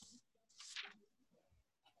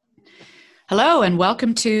Hello, and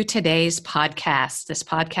welcome to today's podcast. This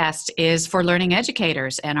podcast is for learning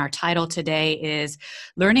educators, and our title today is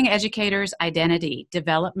Learning Educators' Identity,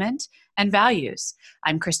 Development, and Values.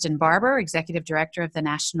 I'm Kristen Barber, Executive Director of the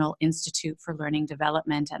National Institute for Learning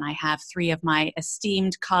Development, and I have three of my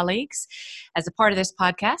esteemed colleagues as a part of this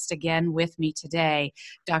podcast. Again, with me today,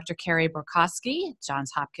 Dr. Carrie Borkowski,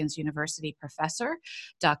 Johns Hopkins University professor,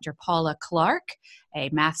 Dr. Paula Clark, a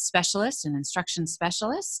math specialist and instruction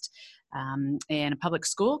specialist, in a public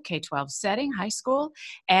school, K-12 setting, high school,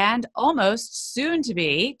 and almost soon to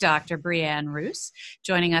be Dr. Brianne Roos,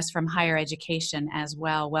 joining us from higher education as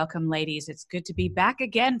well. Welcome, ladies. It's good to be back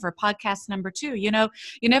again for podcast number 2. You know,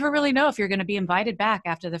 you never really know if you're going to be invited back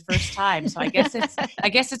after the first time. So I guess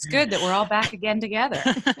it's good that we're all back again together.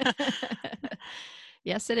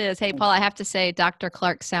 Yes, it is. Hey, Paul, I have to say, Dr.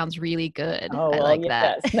 Clark sounds really good. Oh, I like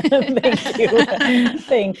that. Thank you.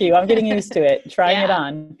 Thank you. I'm getting used to it, trying it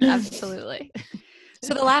on. Absolutely.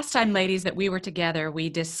 So the last time, ladies, that we were together, we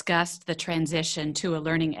discussed the transition to a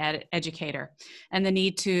learning educator and the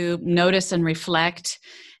need to notice and reflect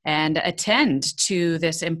and attend to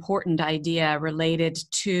this important idea related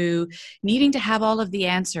to needing to have all of the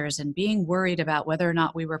answers and being worried about whether or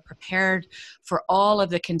not we were prepared for all of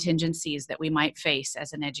the contingencies that we might face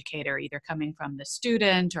as an educator, either coming from the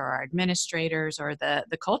student or our administrators or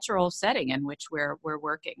the cultural setting in which we're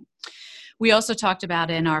working. We also talked about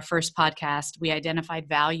in our first podcast, we identified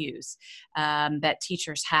values that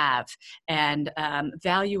teachers have and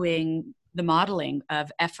valuing the modeling of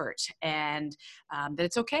effort and that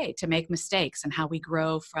it's okay to make mistakes and how we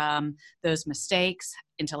grow from those mistakes,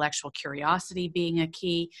 intellectual curiosity being a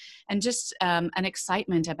key, and just an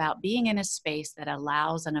excitement about being in a space that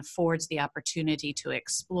allows and affords the opportunity to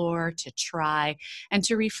explore, to try, and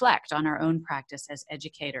to reflect on our own practice as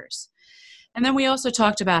educators. And then we also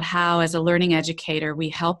talked about how, as a learning educator, we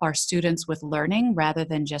help our students with learning rather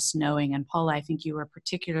than just knowing. And Paula, I think you were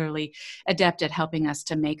particularly adept at helping us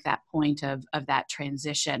to make that point of that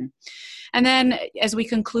transition. And then as we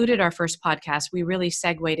concluded our first podcast, we really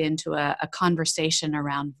segued into a conversation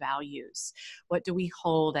around values. What do we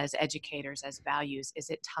hold as educators as values? Is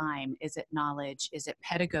it time? Is it knowledge? Is it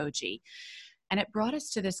pedagogy? And it brought us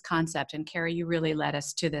to this concept, and Carrie, you really led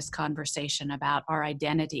us to this conversation about our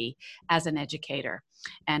identity as an educator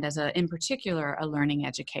and in particular, a learning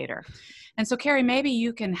educator. And so, Carrie, maybe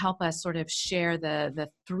you can help us sort of share the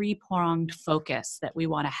three-pronged focus that we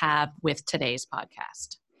want to have with today's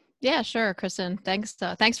podcast. Yeah, sure, Kristen. Thanks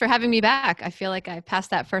for having me back. I feel like I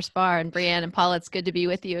passed that first bar, and Brianne and Paul, it's good to be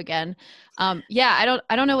with you again. I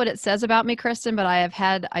don't know what it says about me, Kristen, but I have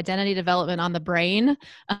had identity development on the brain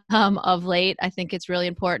of late. I think it's really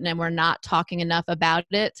important, and we're not talking enough about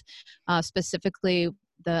it, specifically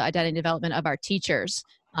the identity development of our teachers.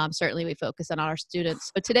 Certainly we focus on our students.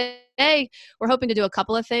 But today we're hoping to do a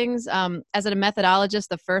couple of things. As a methodologist,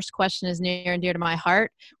 the first question is near and dear to my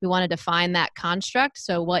heart. We want to define that construct.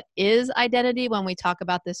 So what is identity when we talk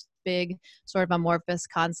about this big sort of amorphous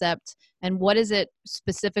concept? And what is it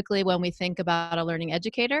specifically when we think about a learning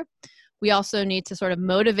educator? We also need to sort of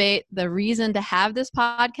motivate the reason to have this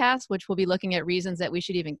podcast, which will be looking at reasons that we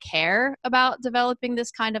should even care about developing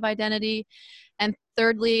this kind of identity. And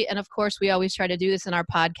thirdly, and of course, we always try to do this in our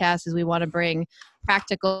podcast, is we want to bring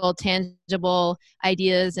practical, tangible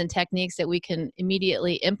ideas and techniques that we can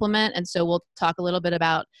immediately implement. And so we'll talk a little bit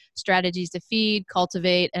about strategies to feed,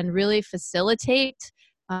 cultivate, and really facilitate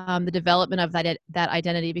the development of that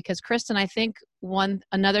identity. Because Kristen, I think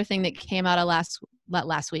another thing that came out of last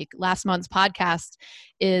month's podcast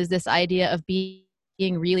is this idea of being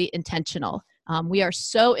really intentional. We are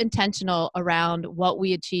so intentional around what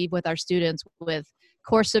we achieve with our students with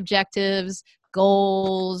course objectives,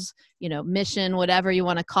 goals, mission, whatever you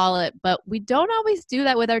want to call it. But we don't always do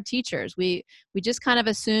that with our teachers. We just kind of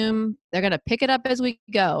assume they're going to pick it up as we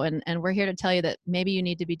go. And we're here to tell you that maybe you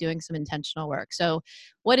need to be doing some intentional work. So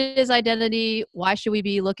what is identity? Why should we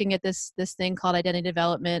be looking at this thing called identity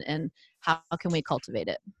development, and how can we cultivate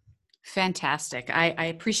it? Fantastic. I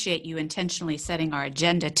appreciate you intentionally setting our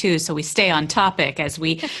agenda too, so we stay on topic, as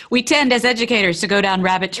we tend as educators to go down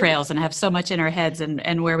rabbit trails and have so much in our heads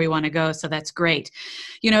and where we want to go. So that's great.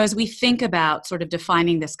 As we think about sort of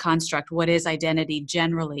defining this construct, what is identity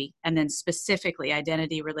generally, and then specifically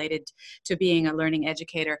identity related to being a learning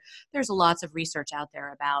educator, there's lots of research out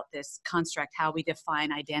there about this construct, how we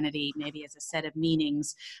define identity, maybe as a set of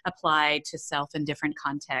meanings applied to self in different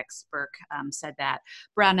contexts. Burke said that.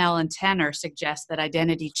 Brownell and Tanner suggests that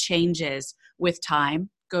identity changes with time,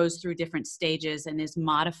 goes through different stages, and is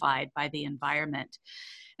modified by the environment.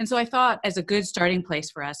 And so I thought as a good starting place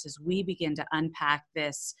for us as we begin to unpack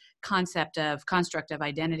this construct of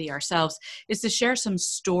identity ourselves is to share some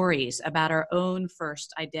stories about our own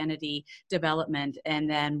first identity development, and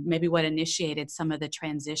then maybe what initiated some of the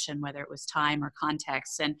transition, whether it was time or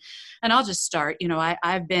context. And I'll just start.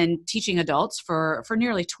 I've been teaching adults for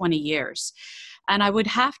nearly 20 years. And I would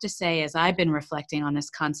have to say, as I've been reflecting on this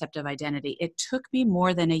concept of identity, it took me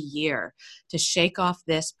more than a year to shake off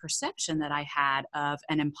this perception that I had of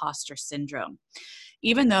an imposter syndrome.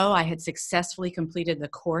 Even though I had successfully completed the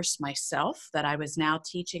course myself that I was now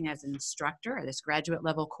teaching as an instructor, this graduate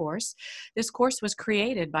level course, this course was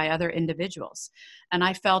created by other individuals. And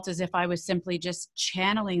I felt as if I was simply just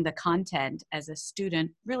channeling the content as a student,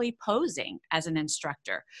 really posing as an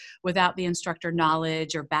instructor without the instructor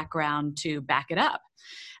knowledge or background to back it up.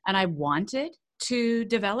 And I wanted to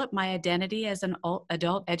develop my identity as an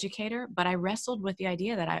adult educator, but I wrestled with the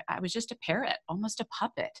idea that I was just a parrot, almost a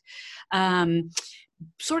puppet.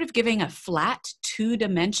 Sort of giving a flat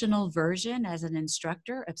two-dimensional version as an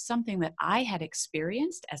instructor of something that I had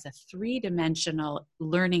experienced as a three-dimensional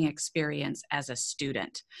learning experience as a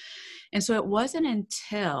student. And so it wasn't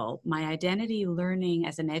until my identity learning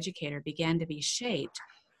as an educator began to be shaped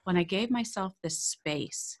when I gave myself the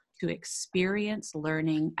space to experience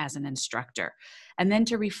learning as an instructor, and then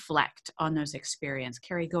to reflect on those experiences.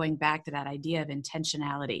 Carrie, going back to that idea of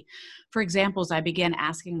intentionality. For examples, I began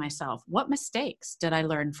asking myself, what mistakes did I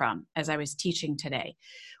learn from as I was teaching today?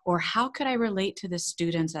 Or how could I relate to the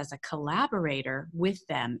students as a collaborator with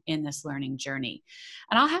them in this learning journey?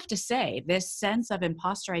 And I'll have to say, this sense of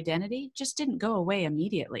imposter identity just didn't go away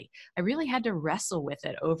immediately. I really had to wrestle with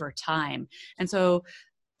it over time. And so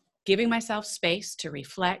giving myself space to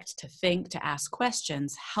reflect, to think, to ask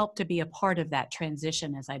questions helped to be a part of that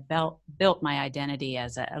transition as I built my identity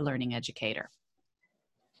as a learning educator.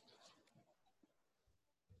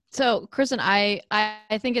 So, Kristen, I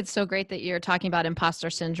think it's so great that you're talking about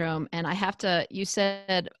imposter syndrome. And you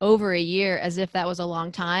said over a year as if that was a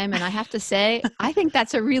long time. And I have to say, I think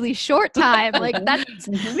that's a really short time. Like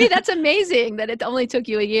to me, that's amazing that it only took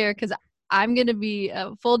you a year, because I'm going to be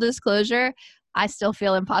full disclosure. I still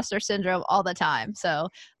feel imposter syndrome all the time. So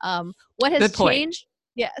what has changed?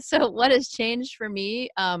 Yeah. So what has changed for me?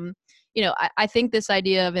 I think this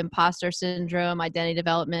idea of imposter syndrome, identity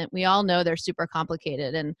development, we all know they're super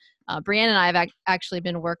complicated. And Brianne and I have actually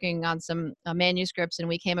been working on some manuscripts, and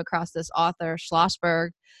we came across this author,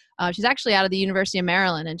 Schlossberg. She's actually out of the University of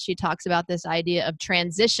Maryland, and she talks about this idea of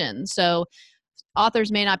transition. So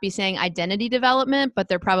authors may not be saying identity development, but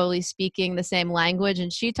they're probably speaking the same language.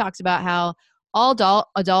 And she talks about how all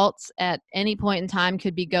adults at any point in time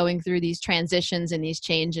could be going through these transitions and these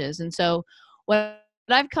changes. And so what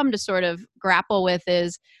I've come to sort of grapple with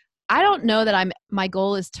is, I don't know that my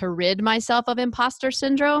goal is to rid myself of imposter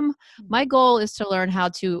syndrome. My goal is to learn how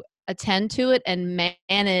to attend to it and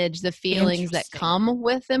manage the feelings that come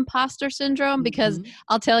with imposter syndrome. Because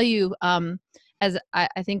I'll tell you, as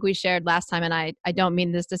I think we shared last time, and I don't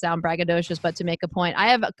mean this to sound braggadocious, but to make a point,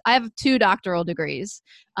 I have 2 doctoral degrees,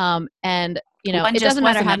 and one it doesn't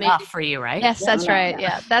matter how many for you, right? Yes, that's right.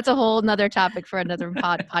 Yeah, that's a whole nother topic for another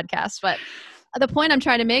podcast. But the point I'm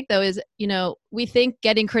trying to make, though, is we think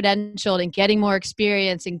getting credentialed and getting more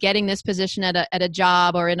experience and getting this position at a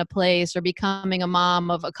job or in a place, or becoming a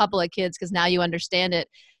mom of a couple of kids because now you understand it,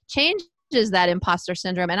 changes that imposter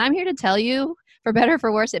syndrome. And I'm here to tell you, for better or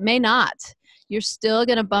for worse, it may not. You're still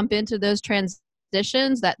going to bump into those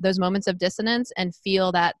transitions, those moments of dissonance, and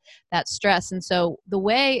feel that stress. And so the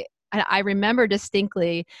way I remember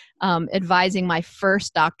distinctly advising my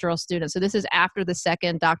first doctoral student. So this is after the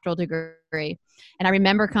second doctoral degree. And I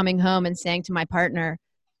remember coming home and saying to my partner,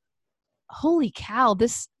 holy cow,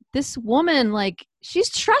 this woman, like, she's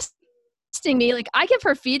trusting me. Like, I give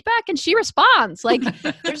her feedback and she responds. Like,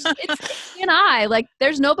 it's me and I, like,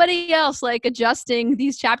 there's nobody else like adjusting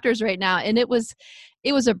these chapters right now. And it was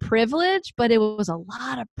a privilege, but it was a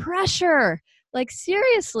lot of pressure, like,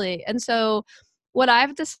 seriously. And so what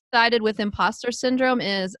I've decided with imposter syndrome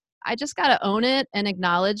is I just got to own it and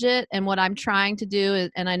acknowledge it. And what I'm trying to do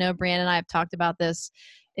is, and I know Brianne and I have talked about this,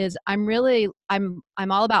 is I'm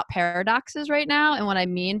all about paradoxes right now. And what I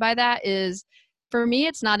mean by that is, for me,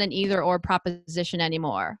 it's not an either or proposition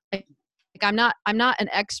anymore. Like I'm not an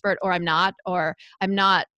expert, or I'm not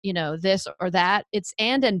this or that. It's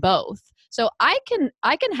and both. So I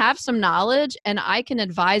can have some knowledge and I can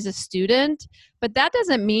advise a student, but that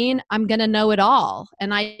doesn't mean I'm going to know it all.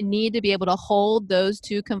 And I need to be able to hold those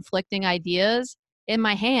 2 conflicting ideas in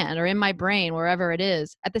my hand or in my brain, wherever it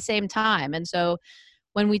is, at the same time. And so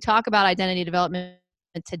when we talk about identity development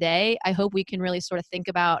today, I hope we can really sort of think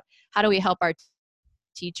about, how do we help our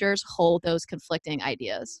teachers hold those conflicting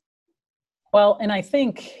ideas? Well, and I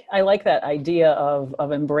think I like that idea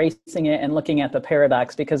of embracing it and looking at the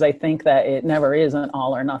paradox, because I think that it never is an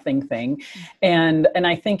all or nothing thing. And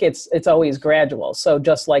I think it's always gradual. So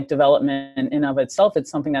just like development in of itself,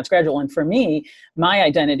 it's something that's gradual. And for me, my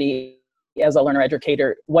identity as a learner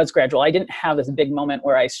educator was gradual. I didn't have this big moment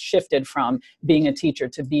where I shifted from being a teacher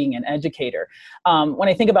to being an educator. When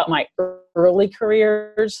I think about my early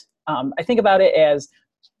careers, I think about it as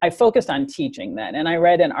I focused on teaching then. And I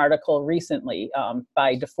read an article recently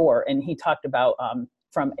by DeFore, and he talked about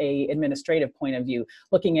from a administrative point of view,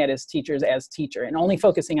 looking at his teachers as teacher and only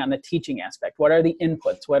focusing on the teaching aspect. What are the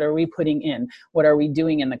inputs? What are we putting in? What are we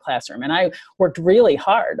doing in the classroom? And I worked really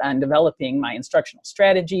hard on developing my instructional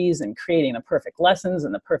strategies and creating the perfect lessons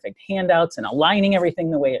and the perfect handouts and aligning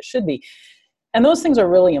everything the way it should be. And those things are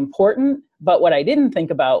really important, but what I didn't think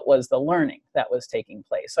about was the learning that was taking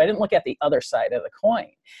place. So I didn't look at the other side of the coin.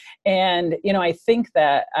 And, I think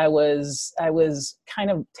that I was kind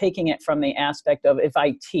of taking it from the aspect of, if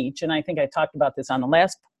I teach, and I think I talked about this on the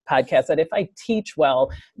last podcast, that if I teach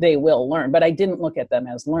well, they will learn, but I didn't look at them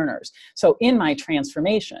as learners. So in my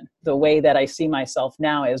transformation, the way that I see myself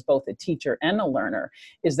now as both a teacher and a learner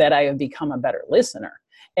is that I have become a better listener.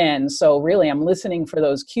 And so really I'm listening for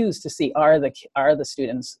those cues to see, are the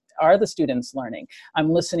students learning? I'm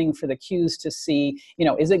listening for the cues to see,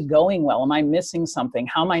 is it going well? Am I missing something?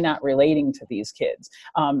 How am I not relating to these kids?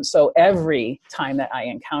 So every time that I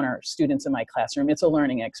encounter students in my classroom, it's a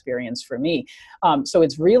learning experience for me. So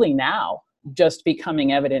it's really now just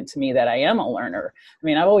becoming evident to me that I am a learner. I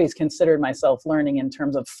mean, I've always considered myself learning in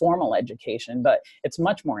terms of formal education, but it's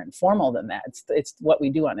much more informal than that. It's what we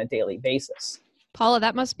do on a daily basis. Paula,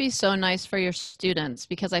 that must be so nice for your students,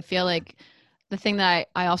 because I feel like the thing that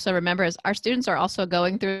I also remember is our students are also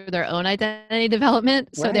going through their own identity development.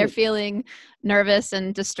 So Right. They're feeling nervous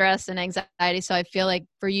and distress and anxiety. So I feel like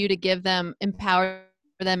for you to empower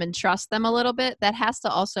them and trust them a little bit, that has to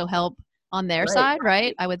also help on their side,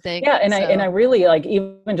 right? I would think. Yeah, and I really like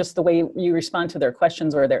even just the way you respond to their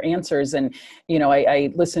questions or their answers. And,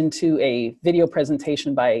 I listened to a video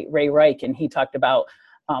presentation by Ray Reich, and he talked about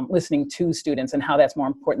listening to students and how that's more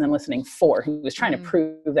important than listening for. He was trying to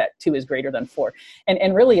prove that 2 is greater than 4.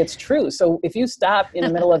 And really it's true. So if you stop in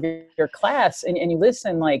the middle of your class and you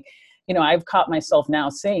listen, like, I've caught myself now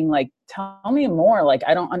saying, like, tell me more. Like,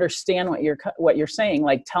 I don't understand what you're saying.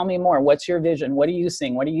 Like, tell me more. What's your vision? What are you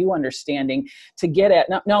seeing? What are you understanding? To get at,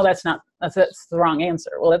 no, that's the wrong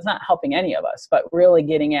answer. Well, that's not helping any of us, but really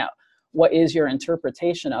getting at, what is your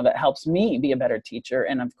interpretation of it helps me be a better teacher,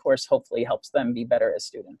 and of course, hopefully helps them be better as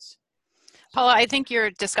students. Paula, I think your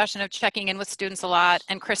discussion of checking in with students a lot,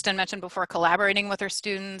 and Kristen mentioned before collaborating with her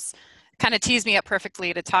students, kind of teased me up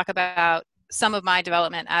perfectly to talk about some of my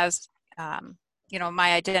development as,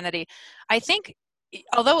 my identity. I think,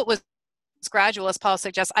 although it was gradual, as Paula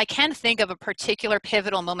suggests, I can think of a particular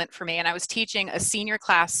pivotal moment for me. And I was teaching a senior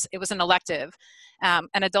class. It was an elective, an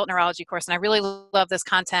adult neurology course. And I really loved this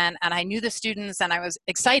content. And I knew the students, and I was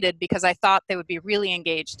excited because I thought they would be really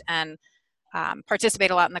engaged and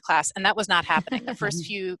participate a lot in the class. And that was not happening. The first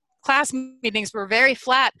few class meetings were very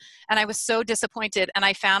flat, and I was so disappointed. And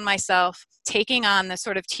I found myself taking on this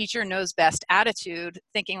sort of teacher knows best attitude,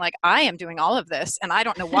 thinking like, I am doing all of this and I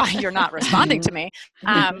don't know why you're not responding to me.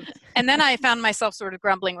 And then I found myself sort of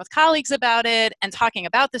grumbling with colleagues about it and talking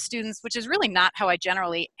about the students, which is really not how I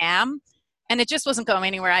generally am. And it just wasn't going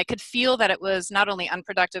anywhere. I could feel that it was not only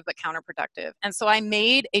unproductive, but counterproductive. And so I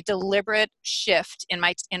made a deliberate shift in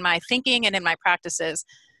my thinking and in my practices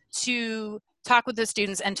to talk with the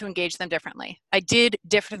students and to engage them differently. I did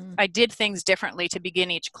things differently to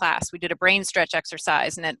begin each class. We did a brain stretch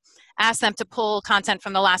exercise, and it asked them to pull content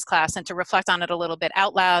from the last class and to reflect on it a little bit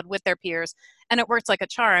out loud with their peers. And it worked like a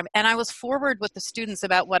charm. And I was forward with the students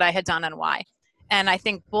about what I had done and why. And I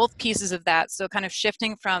think both pieces of that, so kind of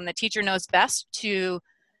shifting from the teacher knows best to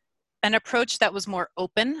an approach that was more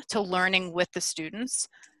open to learning with the students,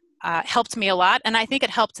 helped me a lot. And I think it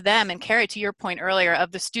helped them. And Carrie, to your point earlier,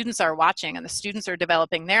 of the students are watching and the students are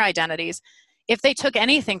developing their identities. If they took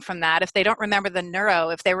anything from that, if they don't remember the neuro,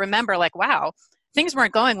 if they remember like, wow, things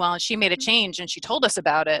weren't going well and she made a change and she told us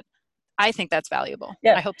about it, I think that's valuable.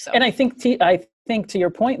 Yeah. I hope so. And I think think to your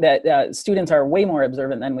point that students are way more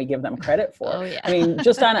observant than we give them credit for. Oh, yeah. I mean,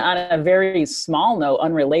 just on a very small note,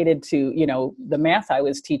 unrelated to, the math I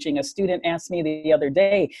was teaching, a student asked me the other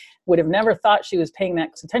day, would have never thought she was paying that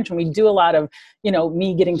attention. We do a lot of,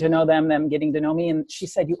 me getting to know them getting to know me. And she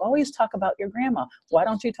said, you always talk about your grandma. Why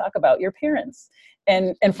don't you talk about your parents?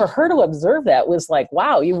 And for her to observe that was like,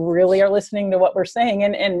 wow, you really are listening to what we're saying.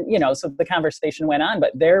 And so the conversation went on,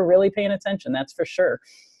 but they're really paying attention. That's for sure.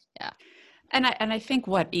 Yeah. And I think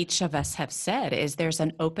what each of us have said is there's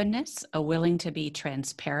an openness, a willing to be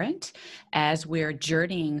transparent as we're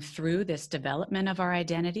journeying through this development of our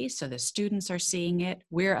identity. So the students are seeing it.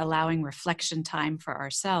 We're allowing reflection time for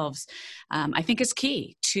ourselves, I think is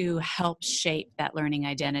key to help shape that learning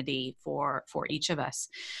identity for each of us.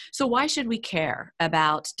 So why should we care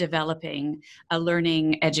about developing a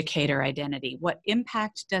learning educator identity? What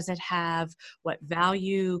impact does it have? What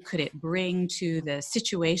value could it bring to the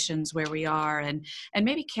situations where we are? And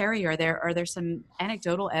maybe Carrie, are there some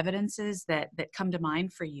anecdotal evidences that come to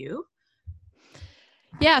mind for you?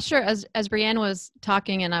 Yeah, sure. As Brianne was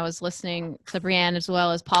talking and I was listening to Brianne as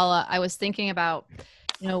well as Paula, I was thinking about,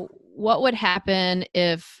 what would happen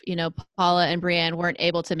if, Paula and Brianne weren't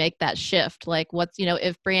able to make that shift? Like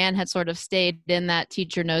if Brianne had sort of stayed in that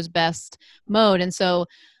teacher knows best mode. And so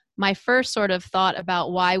my first sort of thought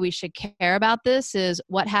about why we should care about this is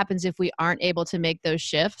what happens if we aren't able to make those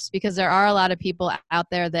shifts, because there are a lot of people out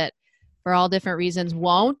there that for all different reasons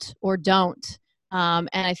won't or don't. And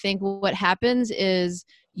I think what happens is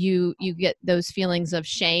you get those feelings of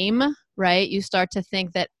shame, right? You start to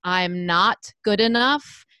think that I'm not good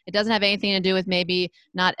enough. It doesn't have anything to do with maybe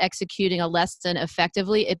not executing a lesson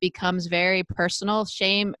effectively. It becomes very personal.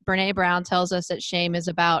 Shame, Brene Brown tells us that shame is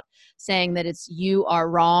about saying that it's you are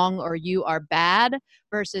wrong or you are bad,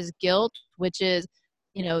 versus guilt, which is,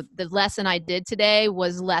 the lesson I did today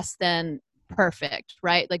was less than perfect,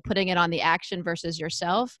 right? Like putting it on the action versus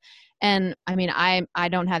yourself. And I mean, I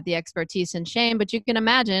don't have the expertise in shame, but you can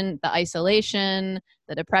imagine the isolation,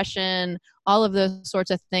 the depression, all of those sorts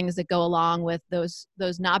of things that go along with those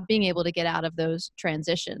not being able to get out of those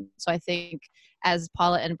transitions. So I think, as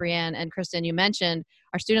Paula and Brianne and Kristen, you mentioned,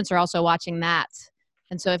 our students are also watching that.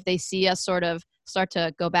 And so if they see us sort of start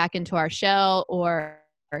to go back into our shell or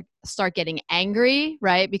start getting angry,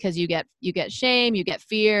 right? Because you get shame, you get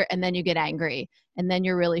fear, and then you get angry, and then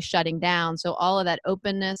you're really shutting down. So all of that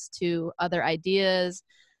openness to other ideas,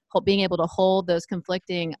 being able to hold those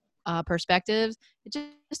conflicting perspectives, it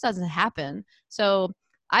just doesn't happen. So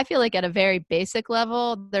I feel like at a very basic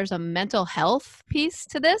level, there's a mental health piece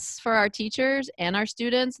to this for our teachers and our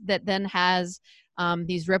students that then has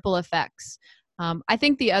these ripple effects. I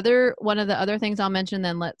think one of the other things I'll mention,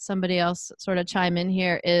 then let somebody else sort of chime in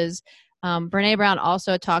here, is Brene Brown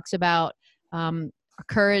also talks about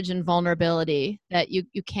courage and vulnerability, that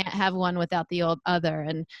you can't have one without the other.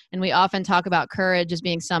 And we often talk about courage as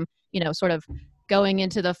being some, sort of going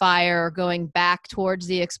into the fire or going back towards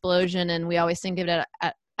the explosion. And we always think of it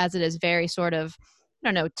as it is very sort of,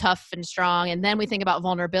 tough and strong. And then we think about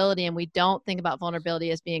vulnerability, and we don't think about vulnerability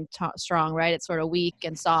as being strong, right? It's sort of weak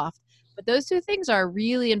and soft. But those two things are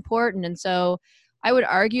really important. And so I would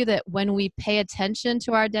argue that when we pay attention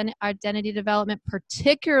to our identity development,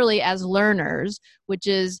 particularly as learners, which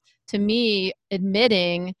is, to me,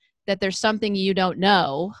 admitting that there's something you don't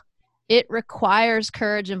know, it requires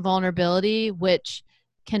courage and vulnerability, which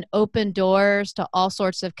can open doors to all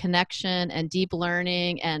sorts of connection and deep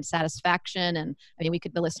learning and satisfaction. And I mean,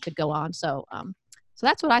 the list could go on. So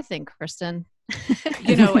that's what I think, Kristen.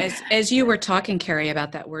 As you were talking, Carrie,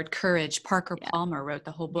 about that word courage, Parker Palmer wrote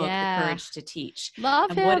the whole book, The Courage to Teach.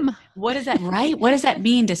 Love him. What is that, right? What does that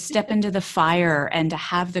mean to step into the fire and to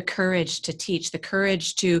have the courage to teach, the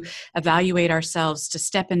courage to evaluate ourselves, to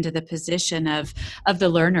step into the position of the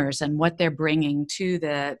learners and what they're bringing to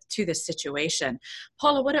the situation?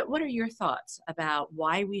 Paula, what are your thoughts about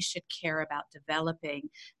why we should care about developing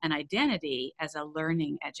an identity as a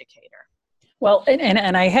learning educator? Well,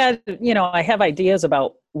 and I have ideas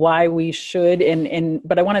about why we should,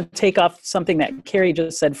 but I want to take off something that Carrie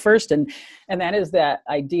just said first, and that is that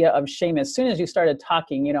idea of shame. As soon as you started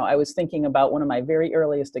talking, I was thinking about one of my very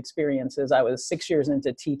earliest experiences. I was 6 years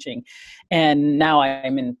into teaching, and now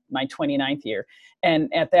I'm in my 29th year.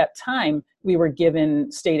 And at that time, we were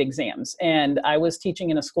given state exams, and I was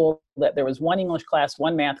teaching in a school that there was one English class,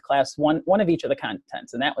 one math class, one of each of the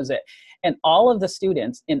contents, and that was it. And all of the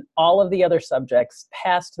students in all of the other subjects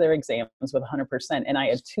passed their exams with 100%, and I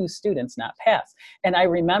had 2 students not pass. And I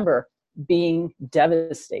remember being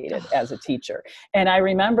devastated as a teacher. And I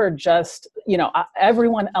remember just,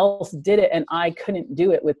 everyone else did it and I couldn't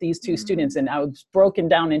do it with these two students. And I was broken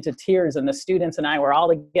down into tears, and the students and I were all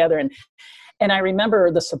together. And I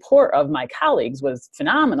remember the support of my colleagues was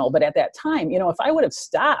phenomenal. But at that time, if I would have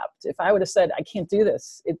stopped, if I would have said, I can't do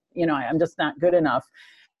this, I'm just not good enough,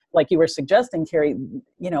 like you were suggesting, Carrie,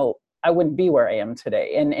 I wouldn't be where I am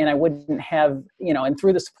today. And I wouldn't have, and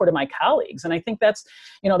through the support of my colleagues. And I think that's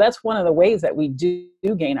one of the ways that we do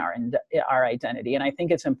gain our identity. And I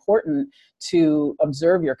think it's important to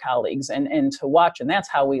observe your colleagues and to watch. And that's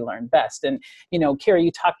how we learn best. And, Carrie,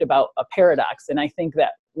 you talked about a paradox. And I think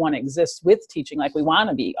that one exists with teaching. Like, we want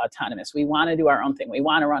to be autonomous. We want to do our own thing. We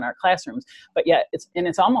want to run our classrooms, but yet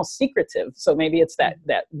it's almost secretive. So maybe it's that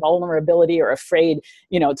vulnerability or afraid,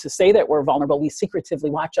 to say that we're vulnerable. We secretively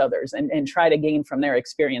watch others and try to gain from their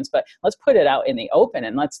experience, but let's put it out in the open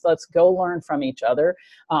and let's go learn from each other.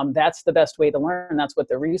 That's the best way to learn. That's what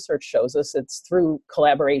the research shows us. It's through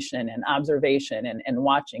collaboration and observation and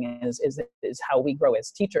watching is how we grow as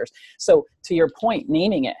teachers. So to your point,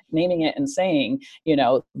 naming it and saying,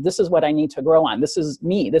 this is what I need to grow on. This is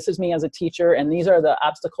me as a teacher. And these are the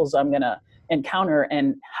obstacles I'm going to encounter.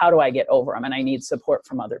 And how do I get over them? And I need support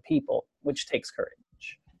from other people, which takes courage.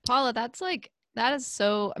 Paula, that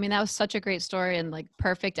was such a great story and like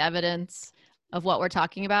perfect evidence of what we're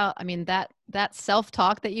talking about. I mean, that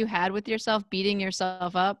self-talk that you had with yourself, beating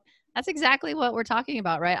yourself up, that's exactly what we're talking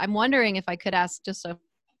about, right? I'm wondering if I could ask just a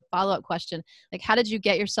follow-up question. Like, how did you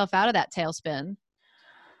get yourself out of that tailspin?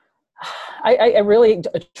 I really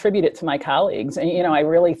attribute it to my colleagues. And, I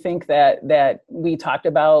really think that we talked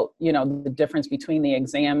about, the difference between the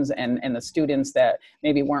exams and the students that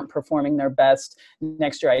maybe weren't performing their best.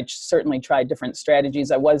 Next year, I certainly tried different strategies.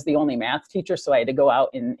 I was the only math teacher, so I had to go out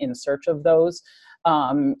in search of those.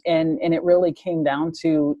 And it really came down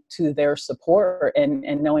to their support and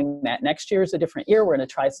knowing that next year is a different year. We're going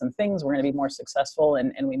to try some things. We're going to be more successful,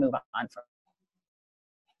 and we move on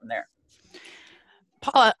from there.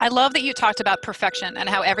 Paula, I love that you talked about perfection and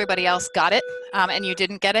how everybody else got it and you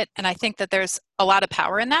didn't get it. And I think that there's a lot of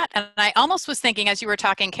power in that. And I almost was thinking, as you were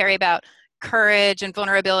talking, Carrie, about courage and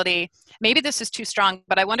vulnerability, maybe this is too strong,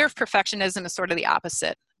 but I wonder if perfectionism is sort of the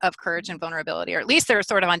opposite of courage and vulnerability, or at least they're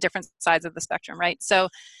sort of on different sides of the spectrum, right? So,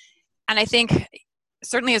 and I think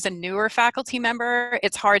certainly as a newer faculty member,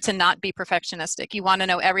 it's hard to not be perfectionistic. You want to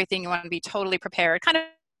know everything. You want to be totally prepared, kind of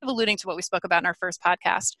alluding to what we spoke about in our first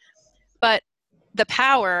podcast. But the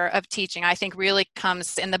power of teaching, I think, really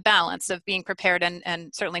comes in the balance of being prepared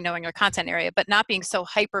and certainly knowing your content area, but not being so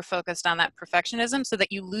hyper-focused on that perfectionism so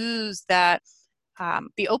that you lose that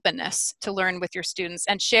the openness to learn with your students.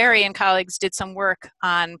 And Sherry and colleagues did some work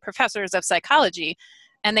on professors of psychology,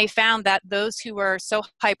 and they found that those who were so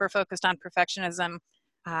hyper-focused on perfectionism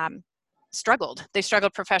struggled. They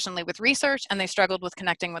struggled professionally with research, and they struggled with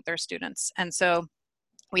connecting with their students. And so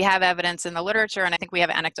we have evidence in the literature, and I think we have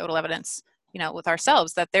anecdotal evidence with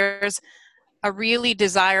ourselves, that there's a really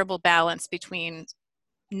desirable balance between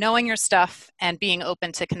knowing your stuff and being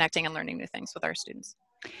open to connecting and learning new things with our students.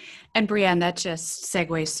 And Brianne, that just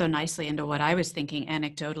segues so nicely into what I was thinking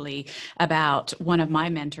anecdotally about. One of my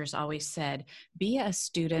mentors always said, be a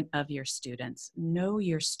student of your students, know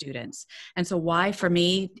your students. And so why for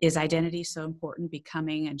me is identity so important,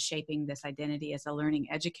 becoming and shaping this identity as a learning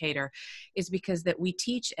educator, is because that we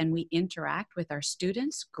teach and we interact with our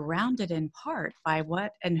students grounded in part by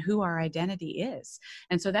what and who our identity is.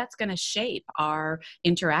 And so that's going to shape our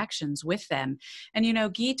interactions with them. And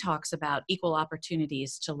Guy talks about equal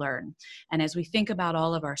opportunities to learn. And as we think about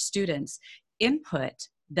all of our students, input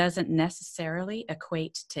doesn't necessarily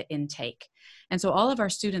equate to intake. And so all of our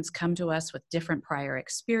students come to us with different prior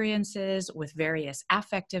experiences, with various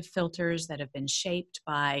affective filters that have been shaped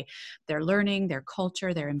by their learning, their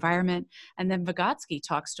culture, their environment. And then Vygotsky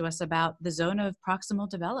talks to us about the zone of proximal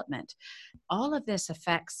development. All of this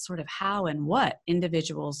affects sort of how and what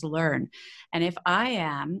individuals learn. And if I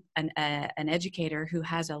am an educator who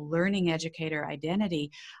has a learning educator identity,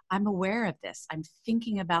 I'm aware of this. I'm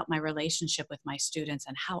thinking about my relationship with my students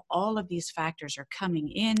and how all of these factors are coming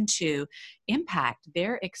into impact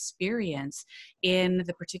their experience in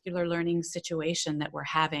the particular learning situation that we're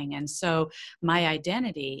having. And so my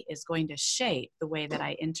identity is going to shape the way that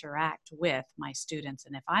I interact with my students.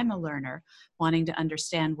 And if I'm a learner wanting to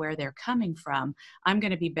understand where they're coming from, I'm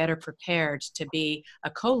going to be better prepared to be a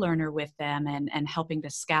co-learner with them and helping to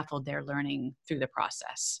scaffold their learning through the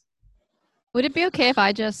process. Would it be okay if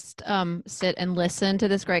I just sit and listen to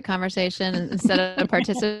this great conversation instead of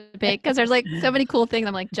participate? Because there's like so many cool things.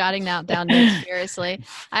 I'm like jotting down notes furiously.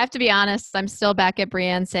 I have to be honest. I'm still back at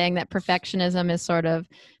Brianne saying that perfectionism is sort of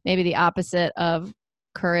maybe the opposite of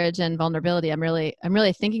courage and vulnerability. I'm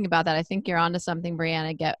really thinking about that. I think you're onto something,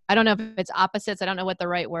 Brianne. I don't know if it's opposites. I don't know what the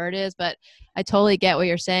right word is, but I totally get what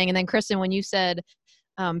you're saying. And then Kristen, when you said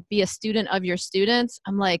be a student of your students,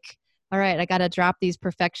 I'm like, all right, I got to drop these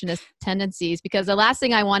perfectionist tendencies, because the last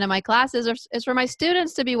thing I want in my classes is for my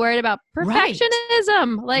students to be worried about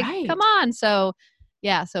perfectionism. Like, come on. So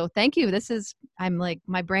yeah. So thank you. I'm like,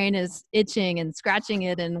 my brain is itching and scratching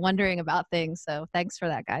it and wondering about things. So thanks for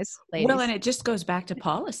that, guys. Ladies. Well, and it just goes back to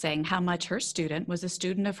Paula saying how much her student was a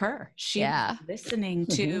student of her. She was listening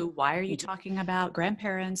to, why are you talking about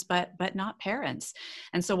grandparents, but not parents?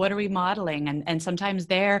 And so what are we modeling? And sometimes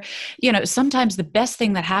sometimes the best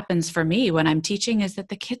thing that happens for me when I'm teaching is that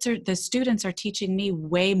the students are teaching me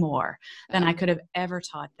way more than I could have ever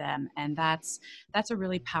taught them. And that's a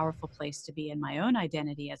really powerful place to be in my own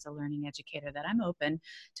identity as a learning educator, that I'm open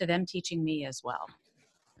to them teaching me as well.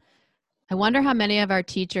 I wonder how many of our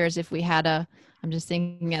teachers, if we had I'm just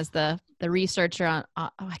thinking as the researcher on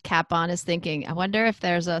Cap On is thinking, I wonder if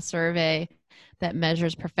there's a survey that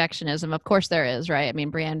measures perfectionism. Of course there is, right? I mean,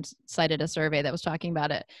 Brianne cited a survey that was talking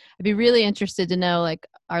about it. I'd be really interested to know, like,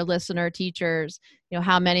 our listener teachers,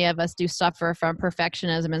 how many of us do suffer from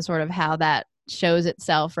perfectionism and sort of how that shows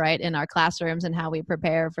itself, right, in our classrooms and how we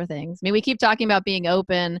prepare for things. I mean, we keep talking about being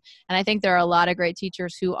open, and I think there are a lot of great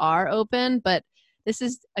teachers who are open, but this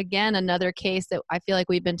is, again, another case that I feel like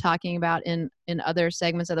we've been talking about in other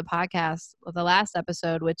segments of the podcast, the last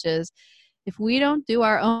episode, which is, if we don't do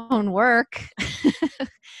our own work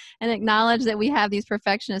and acknowledge that we have these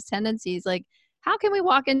perfectionist tendencies, like, how can we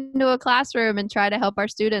walk into a classroom and try to help our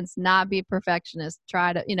students not be perfectionists?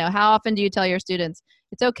 How often do you tell your students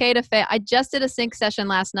it's okay to fail? I just did a sync session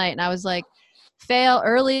last night and I was like, fail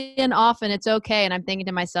early and often, it's okay. And I'm thinking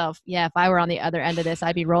to myself, yeah, if I were on the other end of this,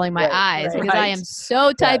 I'd be rolling my eyes because I am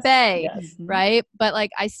so type A, right? But like,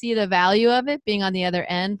 I see the value of it being on the other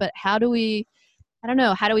end, but how do we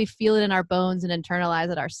feel it in our bones and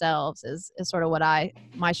internalize it ourselves is sort of what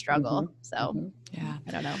my struggle. So yeah,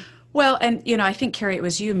 I don't know. Well, and, I think, Carrie, it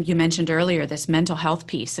was you mentioned earlier, this mental health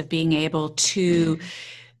piece of being able to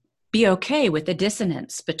be okay with the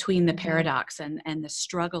dissonance between the paradox and the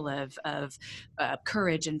struggle of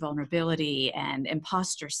courage and vulnerability and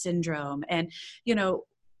imposter syndrome. And,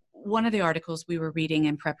 one of the articles we were reading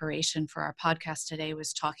in preparation for our podcast today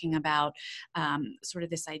was talking about sort of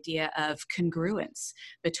this idea of congruence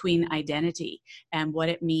between identity and what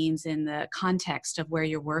it means in the context of where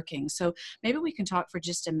you're working. So maybe we can talk for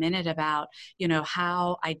just a minute about,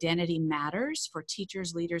 how identity matters for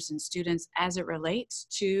teachers, leaders, and students as it relates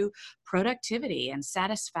to productivity and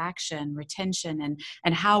satisfaction, retention,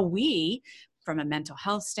 and how we, from a mental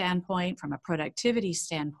health standpoint, from a productivity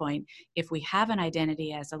standpoint, if we have an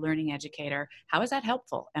identity as a learning educator, how is that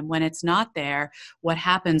helpful? And when it's not there, what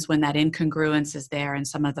happens when that incongruence is there and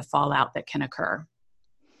some of the fallout that can occur?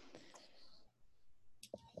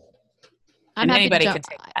 Anybody can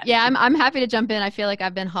take that. Yeah, I'm happy to jump in. I feel like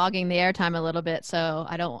I've been hogging the airtime a little bit, so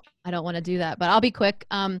I don't want to do that, but I'll be quick.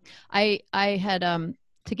 I had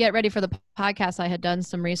to get ready for the podcast, I had done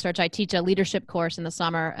some research. I teach a leadership course in the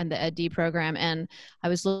summer and the EdD program, and I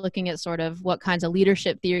was looking at sort of what kinds of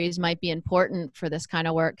leadership theories might be important for this kind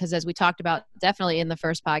of work. Because as we talked about definitely in the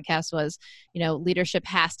first podcast was, leadership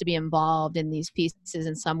has to be involved in these pieces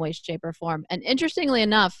in some way, shape, or form. And interestingly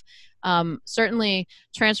enough, certainly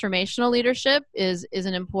transformational leadership is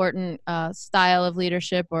an important style of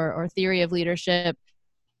leadership or theory of leadership.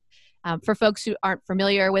 For folks who aren't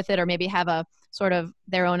familiar with it or maybe have a sort of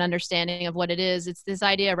their own understanding of what it is, it's this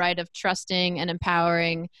idea, right, of trusting and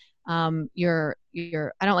empowering your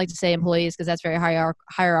I don't like to say employees because that's very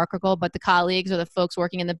hierarchical, but the colleagues or the folks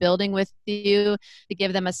working in the building with you, to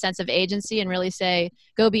give them a sense of agency and really say,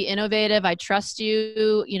 go be innovative. I trust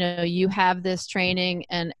you. You have this training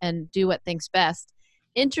and do what thinks best.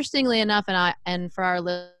 Interestingly enough, and for our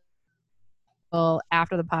little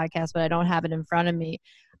after the podcast, but I don't have it in front of me,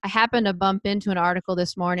 I happened to bump into an article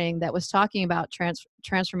this morning that was talking about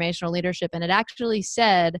transformational leadership. And it actually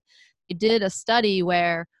said it did a study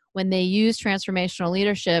where when they used transformational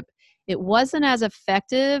leadership, it wasn't as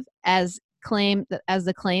effective as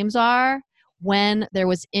the claims are when there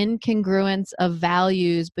was incongruence of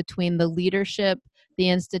values between the leadership, the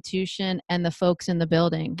institution, and the folks in the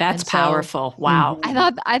building. That's And so powerful. Wow.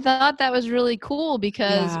 I thought that was really cool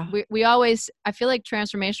because Yeah. we always, I feel like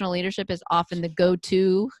transformational leadership is often the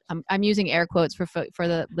go-to. I'm using air quotes for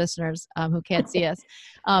the listeners who can't see us.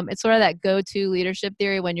 It's sort of that go-to leadership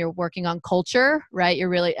theory when you're working on culture, right? You're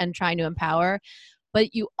really and trying to empower.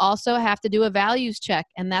 But you also have to do a values check.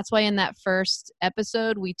 And that's why in that first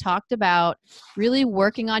episode, we talked about really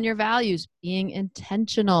working on your values, being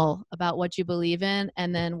intentional about what you believe in,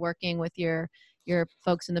 and then working with your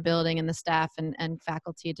folks in the building and the staff and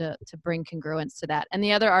faculty to bring congruence to that. And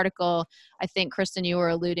the other article, I think, Kristen, you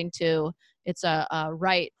were alluding to, it's a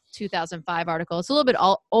Wright 2005 article. It's a little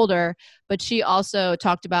bit older, but she also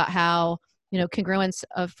talked about how congruence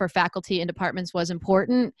for faculty and departments was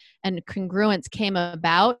important, and congruence came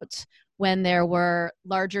about when there were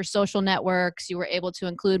larger social networks. You were able to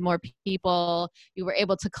include more people. You were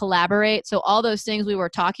able to collaborate. So all those things we were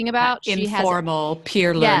talking about, Informal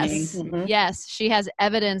peer learning. Yes, she has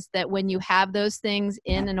evidence that when you have those things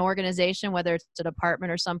in an organization, whether it's a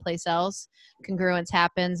department or someplace else, congruence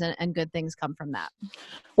happens and good things come from that.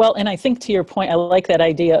 Well, and I think to your point, I like that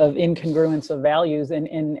idea of incongruence of values,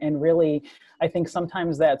 and really, I think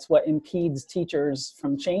sometimes that's what impedes teachers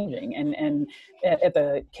from changing. And at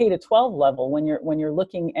the K to 12 level, when you're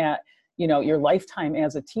looking at your lifetime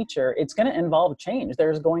as a teacher, it's going to involve change.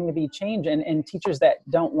 There's going to be change, and teachers that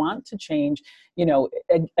don't want to change,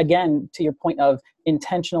 again, to your point of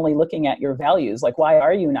intentionally looking at your values, like, why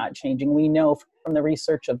are you not changing? We know from the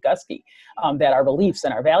research of Guskey that our beliefs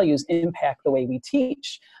and our values impact the way we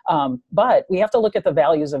teach. But we have to look at the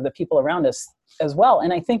values of the people around us as well.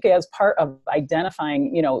 And I think as part of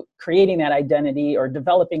identifying, creating that identity or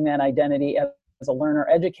developing that identity as a learner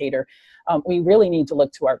educator, we really need to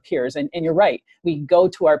look to our peers. And you're right, we go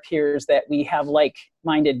to our peers that we have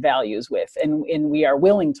like-minded values with, and we are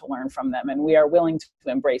willing to learn from them, and we are willing to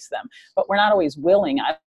embrace them. But we're not always willing,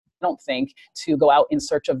 I don't think, to go out in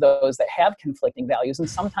search of those that have conflicting values. And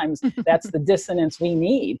sometimes that's the dissonance we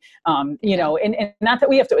need, and not that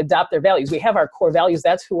we have to adopt their values. We have our core values.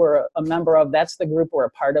 That's who we're a member of. That's the group we're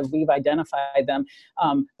a part of. We've identified them.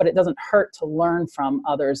 But it doesn't hurt to learn from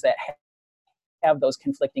others that have those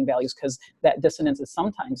conflicting values, because that dissonance is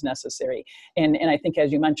sometimes necessary. And I think,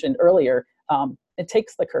 as you mentioned earlier, it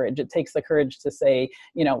takes the courage. It takes the courage to say,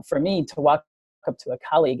 for me to walk up to a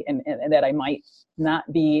colleague and that I might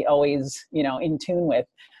not be always, in tune with,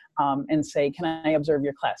 and say, can I observe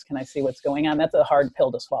your class? Can I see what's going on? That's a hard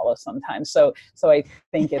pill to swallow sometimes. So I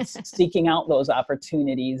think it's seeking out those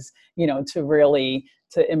opportunities, to really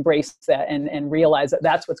to embrace that and realize that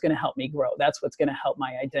that's what's going to help me grow. That's what's going to help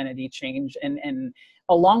my identity change, and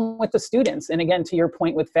along with the students. And again, to your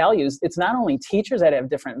point with values, it's not only teachers that have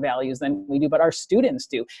different values than we do, but our students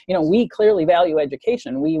do. We clearly value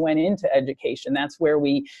education. We went into education. That's where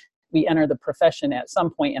we enter the profession at some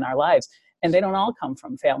point in our lives. And they don't all come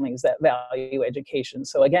from families that value education.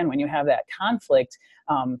 So again, when you have that conflict,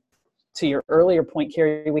 to your earlier point,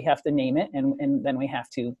 Carrie, we have to name it, and then we have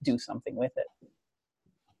to do something with it.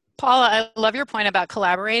 Paula, I love your point about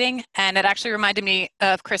collaborating, and it actually reminded me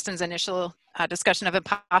of Kristen's initial discussion of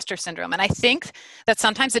imposter syndrome. And I think that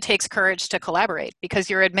sometimes it takes courage to collaborate, because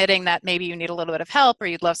you're admitting that maybe you need a little bit of help, or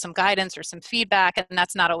you'd love some guidance or some feedback, and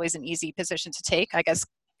that's not always an easy position to take, I guess,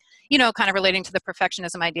 kind of relating to the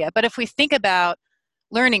perfectionism idea. But if we think about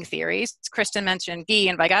learning theories, Kristen mentioned Guy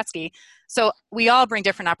and Vygotsky, so we all bring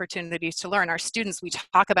different opportunities to learn. Our students, we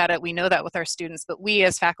talk about it, we know that with our students, but we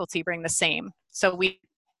as faculty bring the same. So we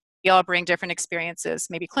all bring different experiences,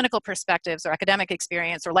 maybe clinical perspectives or academic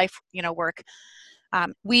experience or life, work.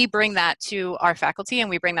 We bring that to our faculty,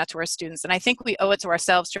 and we bring that to our students. And I think we owe it to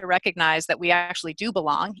ourselves to recognize that we actually do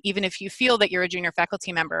belong, even if you feel that you're a junior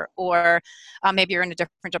faculty member, or maybe you're in a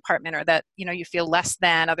different department, or that you feel less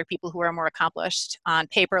than other people who are more accomplished on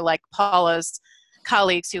paper, like Paula's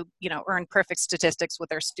colleagues who earn perfect statistics with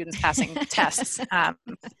their students passing tests.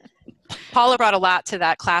 Paula brought a lot to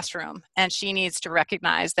that classroom, and she needs to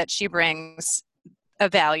recognize that she brings a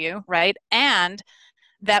value, right? And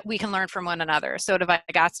that we can learn from one another. So to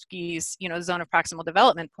Vygotsky's, zone of proximal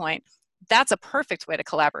development point, that's a perfect way to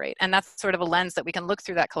collaborate. And that's sort of a lens that we can look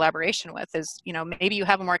through that collaboration with is, maybe you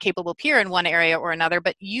have a more capable peer in one area or another,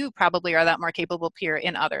 but you probably are that more capable peer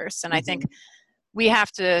in others. And I think we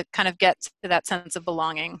have to kind of get to that sense of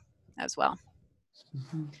belonging as well.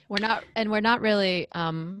 We're not really,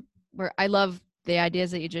 I love the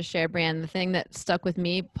ideas that you just shared, Brianne. The thing that stuck with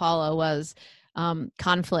me, Paula, was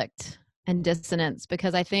conflict and dissonance,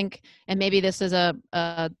 because I think, and maybe this is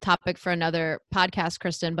a topic for another podcast,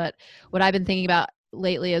 Kristen, but what I've been thinking about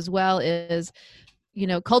lately as well is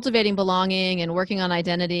cultivating belonging and working on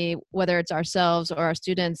identity, whether it's ourselves or our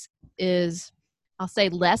students, is, I'll say,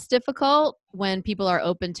 less difficult when people are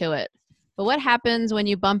open to it. But what happens when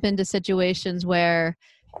you bump into situations where,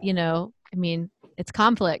 it's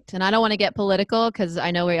conflict? And I don't want to get political because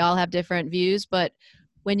I know we all have different views, but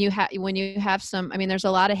when you have some, there's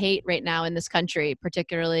a lot of hate right now in this country,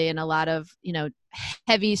 particularly, and a lot of,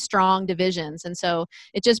 heavy, strong divisions. And so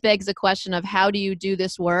it just begs the question of, how do you do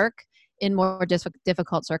this work in more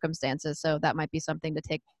difficult circumstances? So that might be something to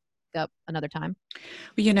take up another time.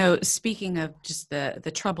 Speaking of just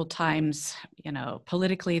the troubled times,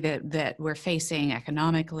 politically that we're facing,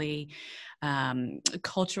 economically,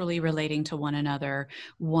 culturally relating to one another,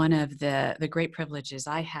 one of the great privileges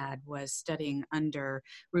I had was studying under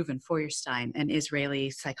Reuven Feuerstein, an Israeli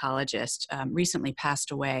psychologist, recently passed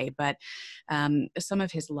away, but some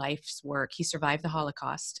of his life's work, he survived the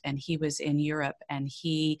Holocaust, and he was in Europe, and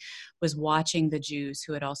he was watching the Jews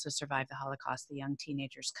who had also survived the Holocaust, the young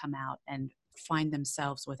teenagers, come out and find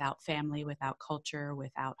themselves without family, without culture,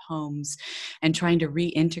 without homes, and trying to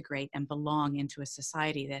reintegrate and belong into a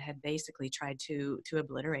society that had basically tried to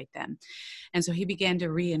obliterate them. And so he began to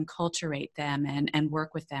reinculturate them and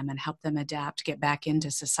work with them and help them adapt, get back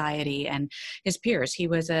into society. And his peers, he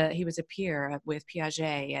was a peer with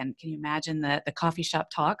Piaget. And can you imagine the coffee shop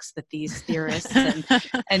talks that these theorists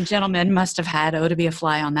and gentlemen must have had? Oh, to be a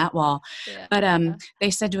fly on that wall. Yeah. But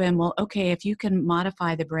they said to him, well, okay, if you can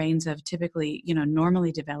modify the brains of typically,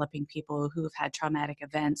 normally developing people who have had traumatic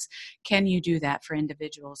events, can you do that for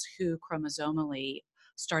individuals who chromosomally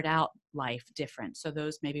start out life different? So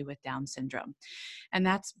those maybe with Down syndrome. And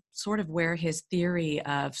that's sort of where his theory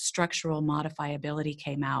of structural modifiability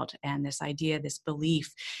came out, and this idea, this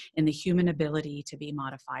belief in the human ability to be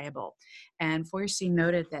modifiable. And Feuerstein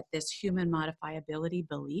noted that this human modifiability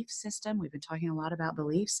belief system, we've been talking a lot about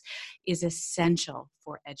beliefs, is essential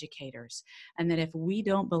for educators. And that if we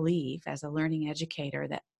don't believe as a learning educator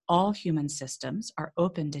that all human systems are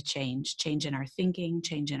open to change in our thinking,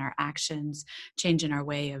 change in our actions, change in our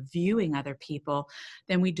way of viewing other people,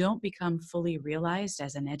 then we don't become fully realized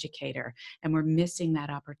as an educator, and we're missing that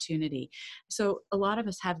opportunity. So a lot of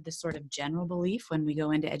us have this sort of general belief when we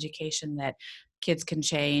go into education that kids can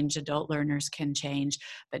change, adult learners can change,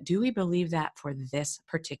 but do we believe that for this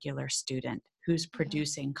particular student who's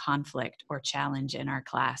producing conflict or challenge in our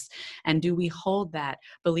class? And do we hold that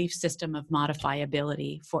belief system of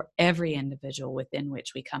modifiability for every individual within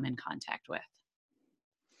which we come in contact with?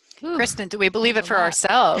 Ooh, Kristen, do we believe it for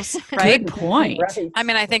ourselves, right? Good point. Right.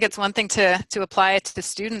 I think it's one thing to apply it to the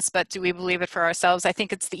students, but do we believe it for ourselves? I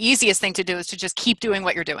think it's the easiest thing to do is to just keep doing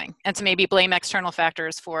what you're doing and to maybe blame external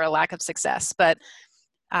factors for a lack of success. But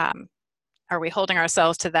are we holding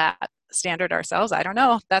ourselves to that standard ourselves? I don't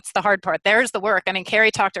know. That's the hard part. There's the work.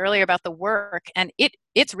 Carrie talked earlier about the work, and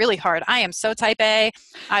it's really hard. I am so type A.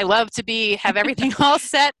 I love to have everything all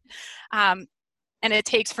set. And it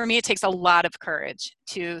takes a lot of courage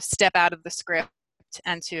to step out of the script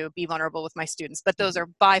and to be vulnerable with my students. But those are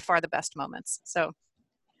by far the best moments. So,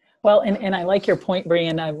 well, and I like your point,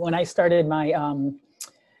 Brian. When I started my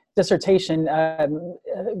dissertation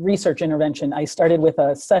research intervention, I started with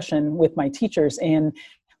a session with my teachers, and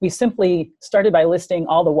we simply started by listing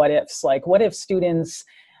all the what ifs. Like, what if students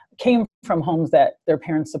came from homes that their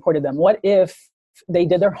parents supported them? What if they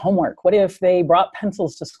did their homework? What if they brought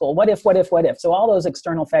pencils to school? What if? So all those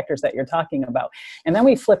external factors that you're talking about. And then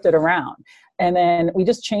we flipped it around. And then we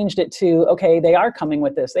just changed it to, okay, they are coming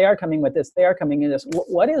with this. They are coming with this. They are coming in this.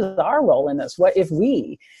 What is our role in this? What if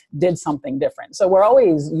we did something different? So we're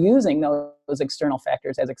always using those external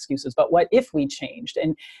factors as excuses. But what if we changed?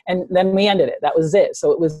 And then we ended it. That was it.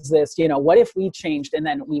 So it was this, what if we changed? And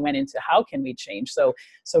then we went into how can we change? So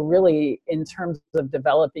really, in terms of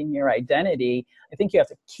developing your identity, I think you have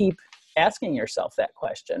to keep asking yourself that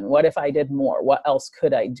question. What if I did more? What else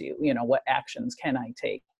could I do? What actions can I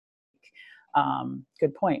take?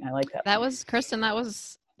 Good point. I like that. That was, Kristen, that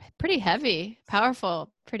was pretty heavy,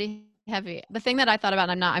 powerful, pretty heavy. The thing that I thought about,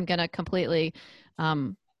 I'm going to completely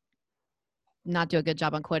not do a good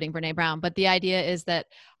job on quoting Brene Brown, but the idea is that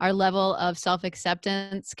our level of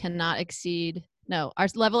self-acceptance cannot exceed, our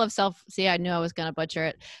level of I knew I was going to butcher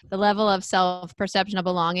it. The level of self-perception of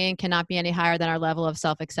belonging cannot be any higher than our level of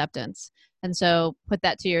self-acceptance. And so put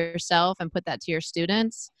that to yourself and put that to your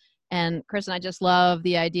students. And Kristen, I just love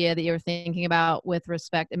the idea that you were thinking about with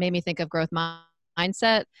respect. It made me think of growth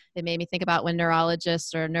mindset. It made me think about when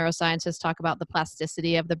neurologists or neuroscientists talk about the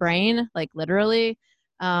plasticity of the brain, like literally.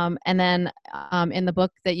 And then in the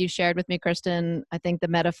book that you shared with me, Kristen, I think the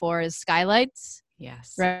metaphor is skylights.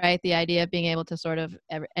 Yes. Right. The idea of being able to sort of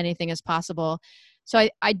anything is possible. So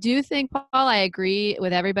I do think, Paul, I agree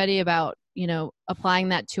with everybody about, applying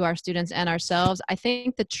that to our students and ourselves. I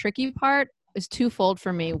think the tricky part is twofold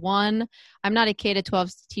for me. One, I'm not a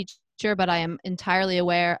K-12 teacher, but I am entirely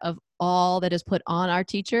aware of all that is put on our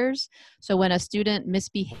teachers. So when a student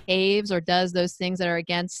misbehaves or does those things that are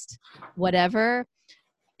against whatever,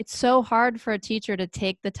 it's so hard for a teacher to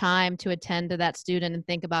take the time to attend to that student and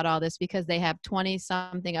think about all this, because they have 20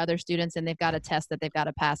 something other students and they've got a test that they've got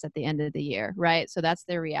to pass at the end of the year, right? So that's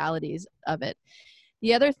the realities of it.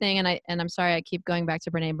 The other thing, and I'm sorry, I keep going back to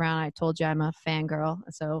Brene Brown. I told you I'm a fangirl,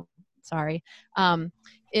 so sorry,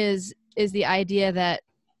 is the idea that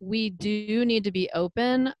we do need to be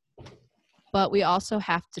open, but we also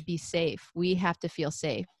have to be safe. We have to feel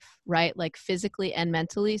safe, right? Like physically and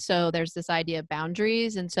mentally. So there's this idea of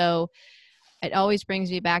boundaries. And so it always brings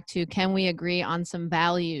me back to, can we agree on some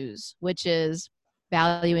values, which is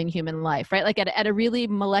valuing human life, right? Like at a really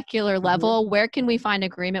molecular level, where can we find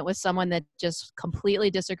agreement with someone that just completely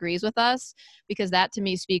disagrees with us? Because that to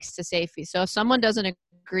me speaks to safety. So if someone doesn't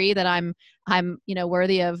agree that I'm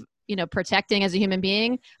worthy of, protecting as a human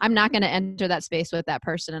being, I'm not going to enter that space with that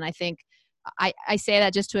person. And I think I say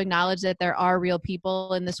that just to acknowledge that there are real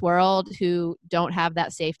people in this world who don't have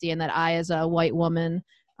that safety, and that I, as a white woman,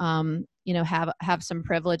 have some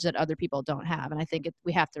privilege that other people don't have. And I think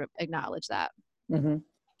we have to acknowledge that. Mm-hmm.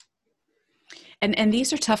 And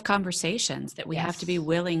these are tough conversations that we Yes. have to be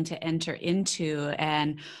willing to enter into.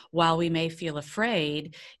 And while we may feel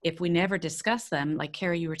afraid, if we never discuss them, like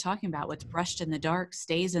Carrie, you were talking about, what's brushed in the dark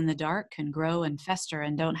stays in the dark, can grow and fester,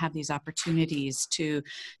 and don't have these opportunities to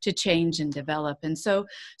change and develop. And so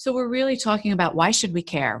we're really talking about, why should we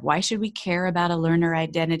care? Why should we care about a learner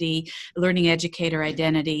identity, learning educator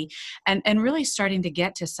identity, and really starting to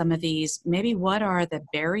get to some of these, maybe what are the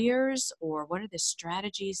barriers, or what are the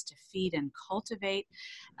strategies to feed and cultivate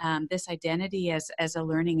this identity as a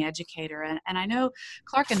learning educator. And I know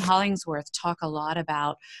Clark and Hollingsworth talk a lot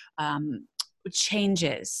about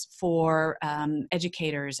changes for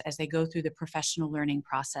educators as they go through the professional learning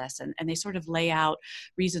process, and they sort of lay out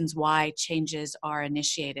reasons why changes are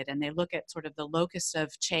initiated, and they look at sort of the locus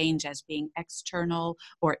of change as being external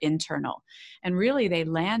or internal, and really they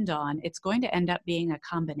land on, it's going to end up being a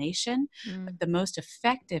combination. But the most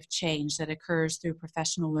effective change that occurs through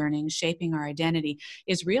professional learning, shaping our identity,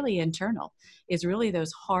 is really internal, is really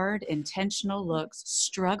those hard, intentional looks,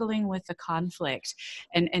 struggling with the conflict,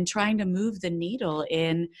 and trying to move the needle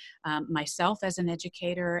in myself as an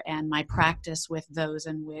educator and my practice with those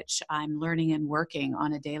in which I'm learning and working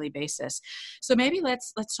on a daily basis. So maybe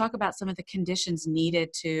let's talk about some of the conditions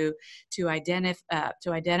needed to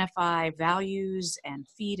identify values and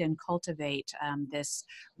feed and cultivate this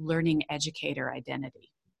learning educator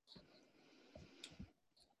identity.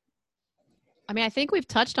 I mean, I think we've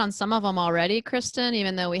touched on some of them already, Kristen,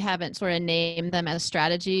 even though we haven't sort of named them as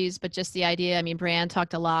strategies, but just the idea, I mean, Brianne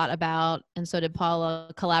talked a lot about, and so did Paula,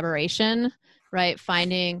 collaboration, right?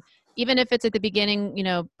 Finding, even if it's at the beginning,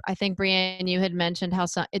 I think Brianne, you had mentioned how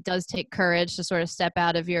it does take courage to sort of step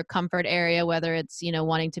out of your comfort area, whether it's,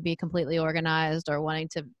 wanting to be completely organized or wanting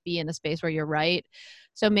to be in a space where you're right.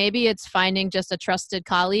 So maybe it's finding just a trusted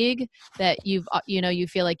colleague that you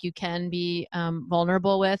feel like you can be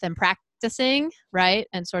vulnerable with and practicing, right?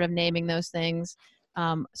 And sort of naming those things.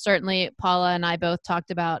 Certainly, Paula and I both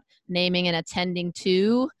talked about naming and attending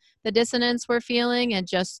to the dissonance we're feeling, and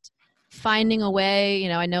just finding a way,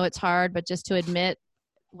 I know it's hard, but just to admit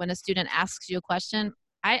when a student asks you a question,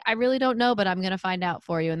 I really don't know, but I'm going to find out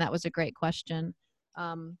for you. And that was a great question.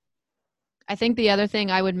 I think the other thing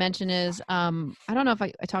I would mention is, I don't know if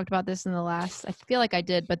I talked about this in the last, I feel like I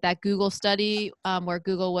did, but that Google study where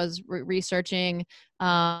Google was researching,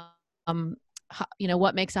 what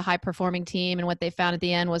makes a high performing team, and what they found at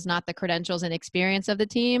the end was not the credentials and experience of the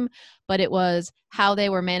team, but it was how they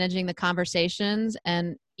were managing the conversations,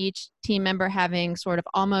 and each team member having sort of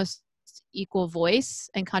almost equal voice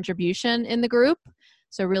and contribution in the group.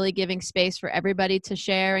 So really giving space for everybody to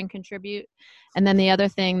share and contribute. And then the other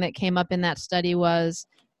thing that came up in that study was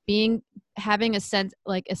having a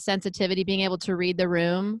sensitivity, being able to read the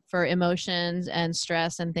room for emotions and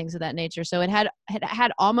stress and things of that nature. So it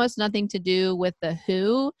had almost nothing to do with the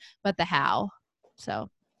who, but the how. So.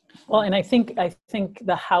 Well, and I think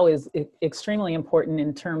the how is extremely important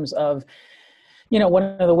in terms of, one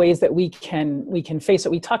of the ways that we can face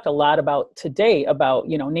it. We talked a lot about today about,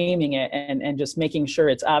 naming it and just making sure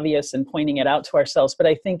it's obvious and pointing it out to ourselves. But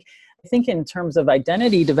I think in terms of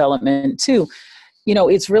identity development too,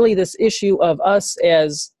 it's really this issue of us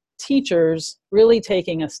as teachers really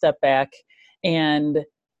taking a step back and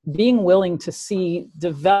being willing to see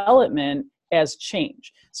development as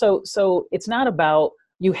change. So it's not about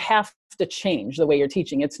you have to change the way you're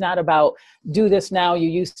teaching. It's not about do this now, you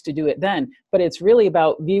used to do it then, but it's really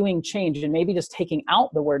about viewing change and maybe just taking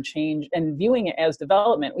out the word change and viewing it as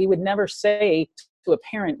development. We would never say to a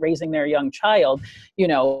parent raising their young child,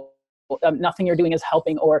 nothing you're doing is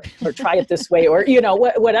helping, or try it this way, or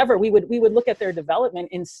whatever. We would look at their development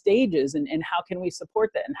in stages, and how can we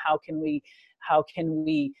support that, and how can we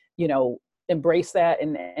embrace that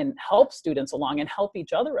and help students along and help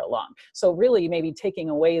each other along. So really maybe taking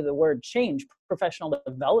away the word change. Professional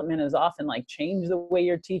development is often like change the way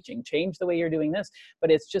you're teaching, change the way you're doing this,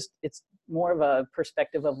 but it's more of a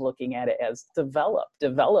perspective of looking at it as develop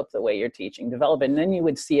the way you're teaching, develop, and then you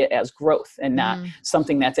would see it as growth and not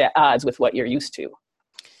something that's at odds with what you're used to.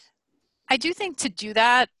 I do think to do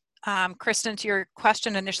that, Kristen, to your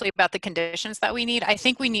question initially about the conditions that we need, I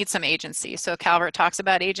think we need some agency. So Calvert talks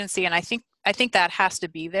about agency, and I think that has to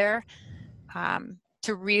be there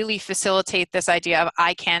to really facilitate this idea of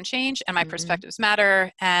I can change and my perspectives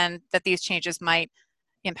matter, and that these changes might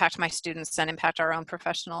impact my students and impact our own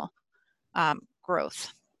professional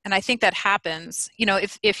growth. And I think that happens,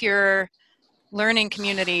 if your learning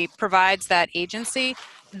community provides that agency,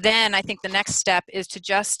 then I think the next step is to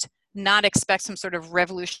just not expect some sort of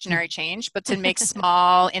revolutionary change, but to make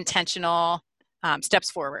small, intentional steps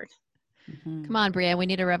forward. Come on, Brianne, we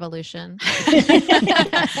need a revolution. This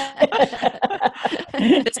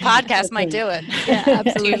podcast might do it. Yeah,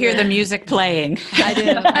 absolutely. Do you hear the music playing? I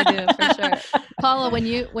do, for sure. Paula, when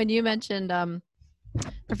you mentioned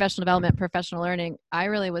professional development, professional learning, I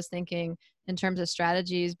really was thinking in terms of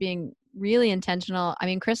strategies being really intentional. I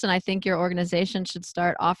mean, Kristen, I think your organization should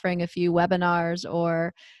start offering a few webinars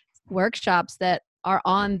or workshops that are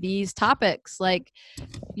on these topics, like,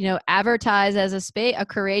 advertise as a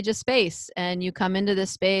courageous space, and you come into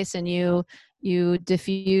this space and you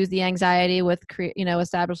diffuse the anxiety with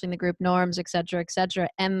establishing the group norms, et cetera,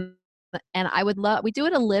 and I would love, we do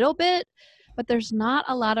it a little bit, but there's not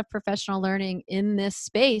a lot of professional learning in this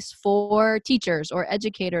space for teachers or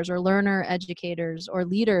educators or learner educators or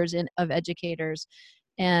leaders of educators.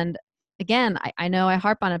 And again, I know I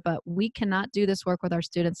harp on it, but we cannot do this work with our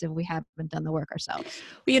students if we haven't done the work ourselves.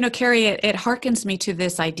 Well, Carrie, it harkens me to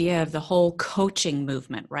this idea of the whole coaching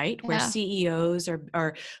movement, right? Where CEOs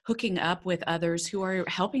are hooking up with others who are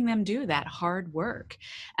helping them do that hard work.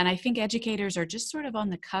 And I think educators are just sort of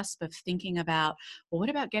on the cusp of thinking about, well, what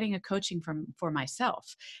about getting a coaching for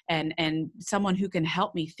myself and someone who can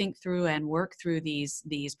help me think through and work through these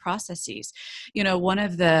processes. One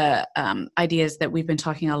of the ideas that we've been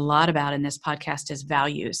talking a lot about in this podcast is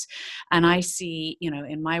values. And I see,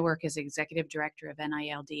 in my work as executive director of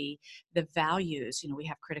NILD, the values, we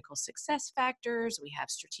have critical success factors, we have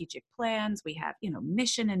strategic plans, we have,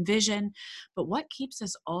 mission and vision, but what keeps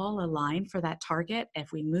us all aligned for that target,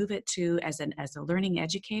 if we move it to as a learning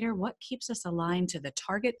educator, what keeps us aligned to the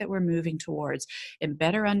target that we're moving towards in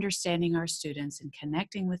better understanding our students and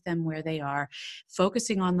connecting with them where they are,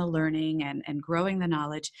 focusing on the learning and growing the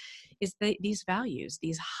knowledge, is these values,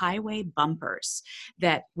 these highway bumpers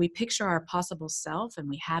that we picture our possible self and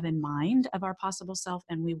we have in mind of our possible self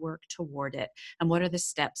and we work toward it. And what are the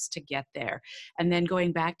steps to get there? And then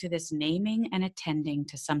going back to this naming and attending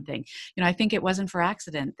to something. I think it wasn't for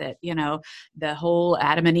accident that, the whole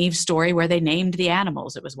Adam and Eve story where they named the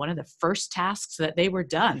animals, it was one of the first tasks that they were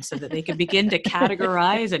done so that they could begin to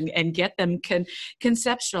categorize and get them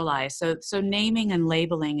conceptualized. So naming and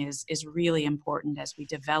labeling is really important as we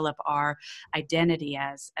develop our identity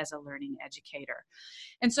as a learning educator.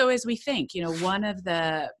 And so as we think,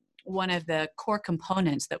 one of the core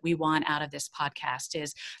components that we want out of this podcast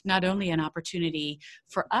is not only an opportunity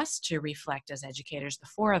for us to reflect as educators, the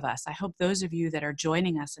four of us. I hope those of you that are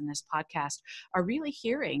joining us in this podcast are really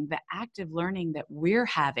hearing the active learning that we're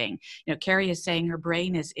having. Carrie is saying her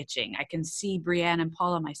brain is itching. I can see Brianne and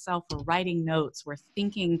Paula, myself, we're writing notes. We're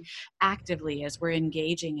thinking actively as we're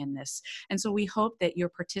engaging in this. And so we hope that you're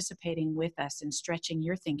participating with us in stretching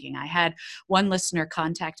your thinking. I had one listener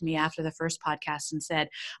contact me after the first podcast and said,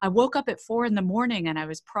 I woke up at 4 a.m. and I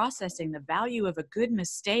was processing the value of a good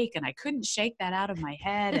mistake and I couldn't shake that out of my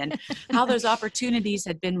head, and how those opportunities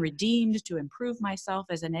had been redeemed to improve myself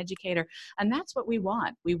as an educator. And that's what we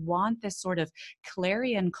want. We want this sort of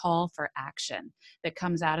clarion call for action that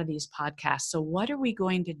comes out of these podcasts. So what are we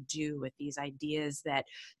going to do with these ideas that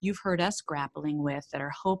you've heard us grappling with that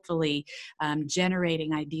are hopefully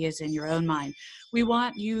generating ideas in your own mind? We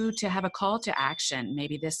want you to have a call to action,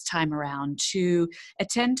 maybe this time around, to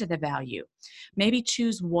attend to the value. Maybe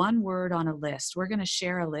choose one word on a list. We're going to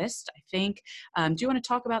share a list, I think. Do you want to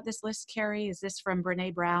talk about this list, Carrie? Is this from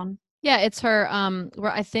Brene Brown? Yeah, it's her,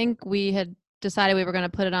 where I think we had decided we were going to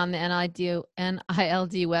put it on the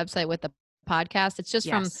NILD website with the podcast. It's just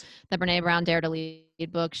from the Brene Brown Dare to Lead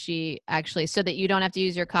book. She actually, so that you don't have to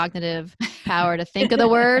use your cognitive power to think of the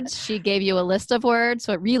words, she gave you a list of words.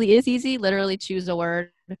 So it really is easy. Literally choose a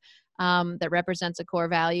word that represents a core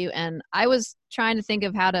value. And I was trying to think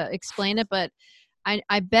of how to explain it, but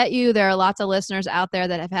I bet you there are lots of listeners out there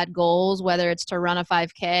that have had goals, whether it's to run a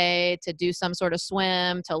 5K, to do some sort of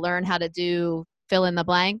swim, to learn how to do fill in the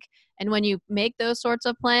blank. And when you make those sorts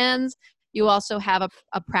of plans, you also have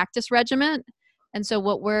a practice regimen. And so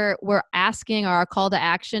what we're asking, or our call to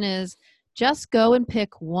action, is just go and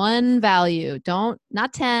pick one value.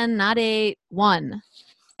 Not 10, not 8, 1.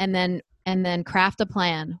 And then craft a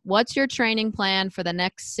plan. What's your training plan for the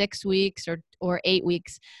next 6 weeks or 8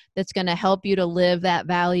 weeks that's going to help you to live that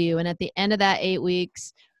value? And at the end of that 8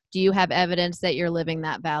 weeks, do you have evidence that you're living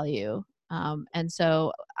that value? And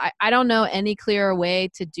so I don't know any clearer way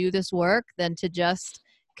to do this work than to just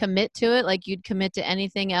commit to it like you'd commit to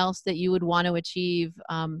anything else that you would want to achieve,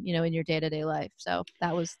 in your day-to-day life. So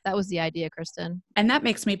that was the idea, Kristen. And that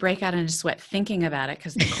makes me break out into sweat thinking about it,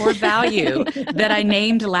 because the core value that I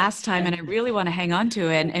named last time, and I really want to hang on to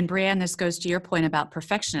it. And Brianne, this goes to your point about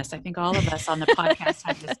perfectionist. I think all of us on the podcast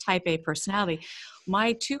have this type A personality.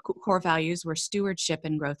 My 2 core values were stewardship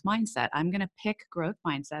and growth mindset. I'm going to pick growth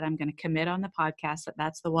mindset. I'm going to commit on the podcast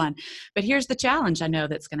that's the one. But here's the challenge I know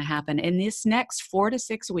that's going to happen. In this next 4 to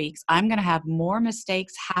 6 weeks, I'm going to have more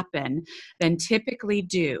mistakes happen than typically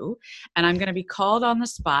do. And I'm going to be called on the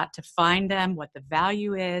spot to find them, what the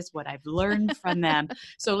value is, what I've learned from them.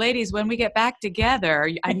 So ladies, when we get back together,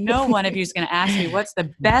 I know one of you is going to ask me, what's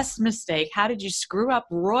the best mistake? How did you screw up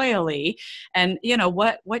royally? And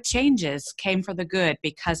what changes came for the good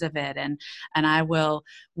because of it? And I will,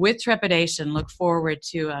 with trepidation, look forward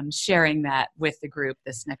to sharing that with the group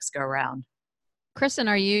this next go round. Kristen,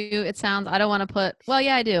 it sounds, I don't want to put, well,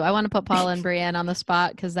 yeah, I do. I want to put Paula and Brianne on the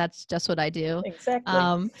spot because that's just what I do.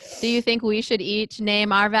 Exactly. Do you think we should each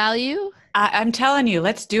name our value? I'm telling you,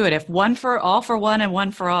 let's do it. If one for one and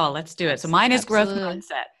one for all, let's do it. So mine is growth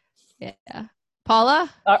mindset. Yeah.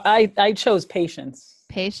 Paula? I chose patience.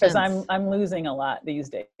 Patience. Because I'm losing a lot these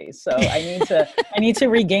days. So I need to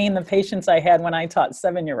regain the patience I had when I taught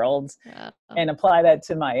 7-year-olds and apply that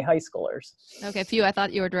to my high schoolers. Okay, Phew, I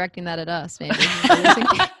thought you were directing that at us, maybe.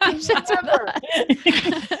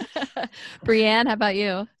 Brianne, how about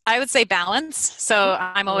you? I would say balance. So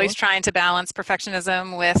I'm always trying to balance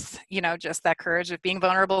perfectionism with, just that courage of being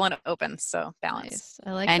vulnerable and open. So balance. Nice.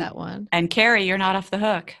 I like that one. And Carrie, you're not off the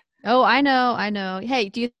hook. Oh, I know. Hey,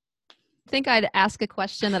 do you think I'd ask a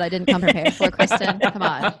question that I didn't come prepared for, Kristen? Come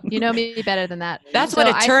on. You know me better than that. That's what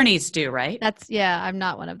attorneys do, right? I'm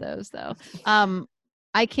not one of those though.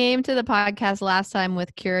 I came to the podcast last time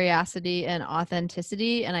with curiosity and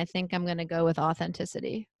authenticity, and I think I'm going to go with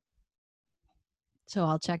authenticity. So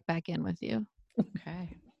I'll check back in with you.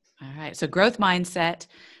 Okay. All right. So growth mindset,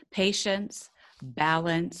 patience,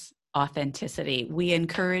 balance, authenticity. We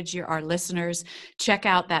encourage our listeners, check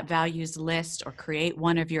out that values list or create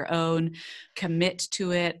one of your own, commit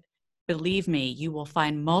to it. Believe me, you will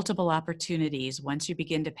find multiple opportunities once you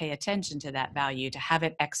begin to pay attention to that value to have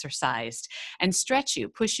it exercised and stretch you,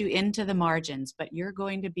 push you into the margins, but you're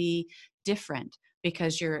going to be different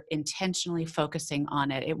because you're intentionally focusing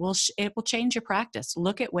on it. It will change your practice.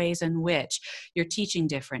 Look at ways in which you're teaching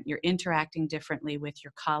different, you're interacting differently with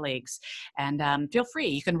your colleagues, and feel free.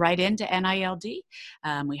 You can write into NILD.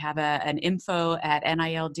 We have an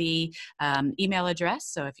info@NILD email address.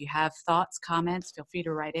 So if you have thoughts, comments, feel free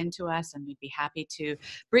to write into us, and we'd be happy to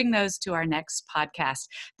bring those to our next podcast.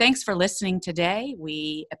 Thanks for listening today.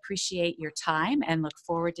 We appreciate your time and look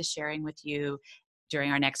forward to sharing with you during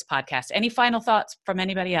our next podcast. Any final thoughts from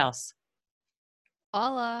anybody else?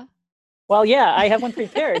 Paula. Well, yeah, I have one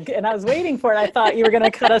prepared and I was waiting for it. I thought you were going to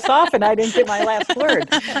cut us off and I didn't get my last word.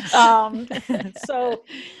 So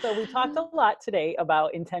we talked a lot today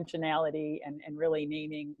about intentionality and really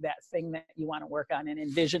naming that thing that you want to work on and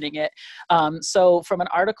envisioning it. So from an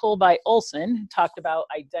article by Olson, talked about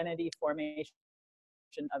identity formation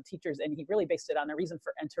of teachers, and he really based it on the reason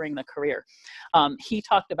for entering the career. He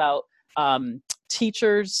talked about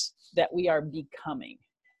teachers that we are becoming.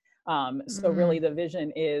 So really the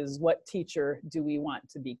vision is, what teacher do we want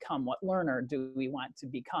to become? What learner do we want to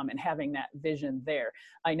become? And having that vision there.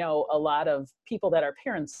 I know a lot of people that are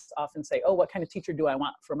parents often say, oh, what kind of teacher do I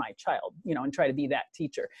want for my child? And try to be that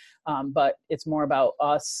teacher. But it's more about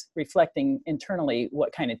us reflecting internally,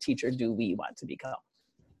 what kind of teacher do we want to become?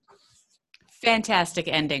 Fantastic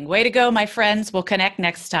ending. Way to go, my friends. We'll connect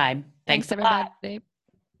next time. Thanks a lot. Everybody.